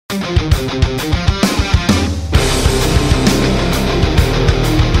Hey,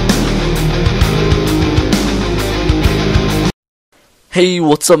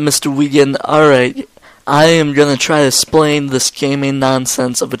 what's up, MR.Weigand? Alright, I am gonna try to explain this gaming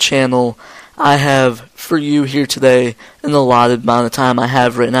nonsense of a channel I have for you here today in the allotted amount of time I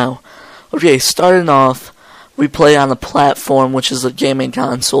have right now. Okay, starting off, we play on a platform which is a gaming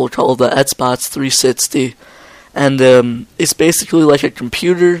console called the Xbox 360, and it's basically like a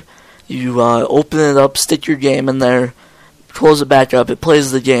computer. You open it up, stick your game in there, close it back up, it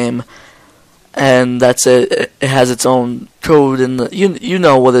plays the game, and that's it. It has its own code, and you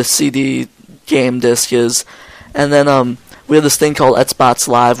know what a CD game disc is. And then we have this thing called Xbox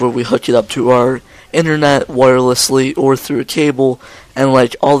Live where we hook it up to our internet wirelessly or through a cable, and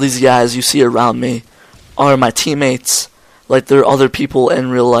like all these guys you see around me are my teammates, like they're other people in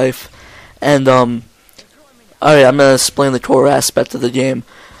real life. And alright, I'm gonna explain the core aspect of the game.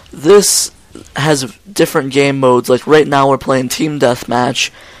 This has different game modes. Like right now we're playing Team Deathmatch,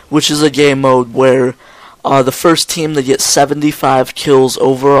 which is a game mode where the first team that gets 75 kills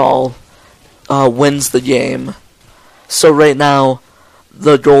overall wins the game. So right now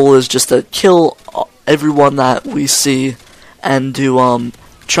the goal is just to kill everyone that we see and to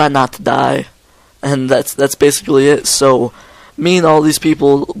try not to die. And that's basically it. So me and all these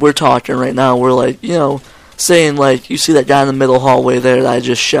people, we're talking right now. We're like, you know, saying like, you see that guy in the middle hallway there that I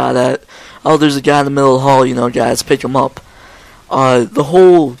just shot at? Oh, there's a guy in the middle of the hall, you know, guys, pick him up. The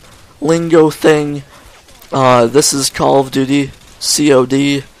whole lingo thing, this is Call of Duty,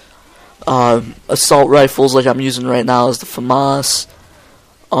 COD. Assault rifles like I'm using right now is the FAMAS.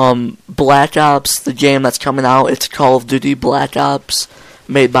 Black Ops, the game that's coming out, it's Call of Duty Black Ops,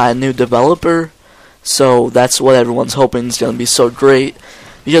 made by a new developer. So that's what everyone's hoping is going to be so great.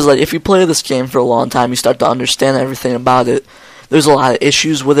 Because like if you play this game for a long time, you start to understand everything about it. There's a lot of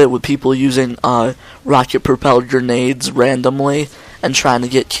issues with it, with people using rocket-propelled grenades randomly and trying to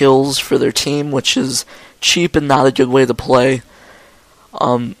get kills for their team, which is cheap and not a good way to play.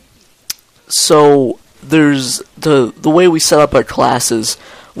 So there's the way we set up our classes.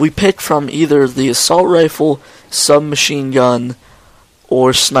 We pick from either the assault rifle, submachine gun,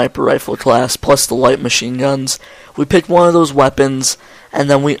 or sniper rifle class, plus the light machine guns. We pick one of those weapons, and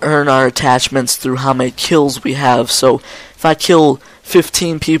then we earn our attachments through how many kills we have. So if I kill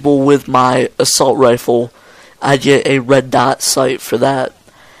 15 people with my assault rifle, I get a red dot sight for that.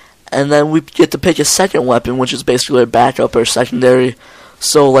 And then we get to pick a second weapon, which is basically a backup or secondary.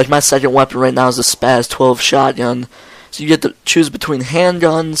 So like my second weapon right now is a Spaz 12 shotgun. So you get to choose between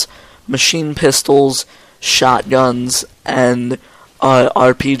handguns, machine pistols, shotguns, and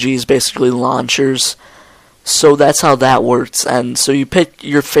RPGs, basically launchers. So that's how that works. And so you pick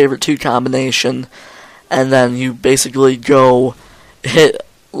your favorite two combination, and then you basically go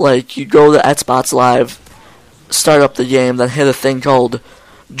you go to Xbox Live, start up the game, then hit a thing called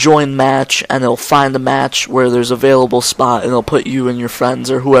join match, and it'll find a match where there's available spot, and it'll put you and your friends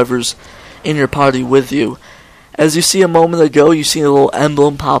or whoever's in your party with you. As you see a moment ago, you see a little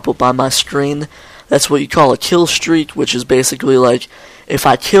emblem pop up on my screen. That's what you call a kill streak, which is basically like if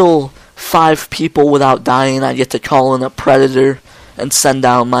I kill 5 people without dying, I get to call in a predator and send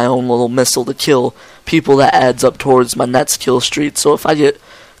down my own little missile to kill people. That adds up towards my next kill streak. So if I get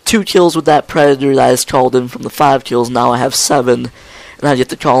 2 kills with that predator that is called in from the 5 kills, now I have 7, and I get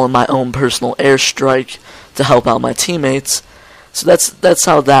to call in my own personal airstrike to help out my teammates. So that's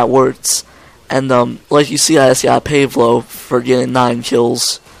how that works. And like you see, I just got Pavlo for getting 9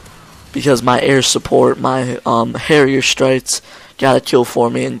 kills because my air support, my Harrier strikes, got a kill for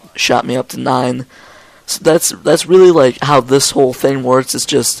me and shot me up to 9. So that's really like how this whole thing works. It's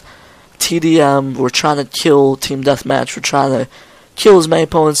just TDM. We're trying to kill Team Deathmatch. We're trying to kill as many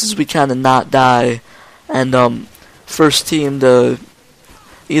opponents as we can and not die. And first team to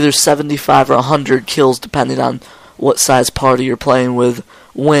either 75 or 100 kills, depending on what size party you're playing with,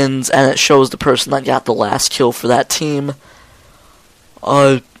 wins, and it shows the person that got the last kill for that team.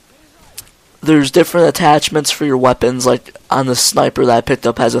 There's different attachments for your weapons. Like on the sniper that I picked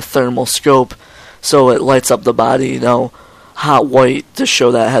up has a thermal scope, so it lights up the body, you know, hot white to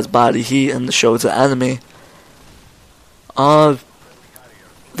show that it has body heat and to show it's an enemy.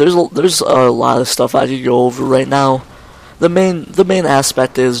 There's a lot of stuff I could go over right now. The main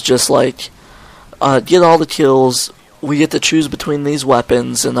aspect is just like get all the kills. We get to choose between these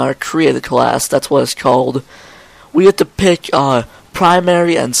weapons in our created class. That's what it's called. We get to pick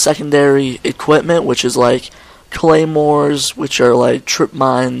primary and secondary equipment, which is like claymores, which are like trip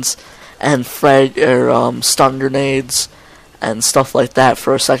mines, and stun grenades and stuff like that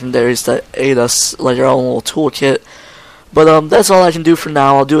for our secondaries that aid us, like our own little toolkit. But that's all I can do for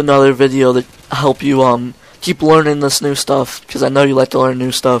now. I'll do another video to help you keep learning this new stuff, because I know you like to learn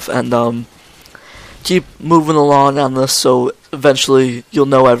new stuff, and keep moving along on this so eventually you'll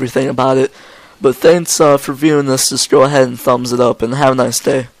know everything about it. But thanks for viewing this. Just go ahead and thumbs it up, and have a nice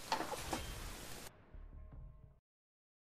day.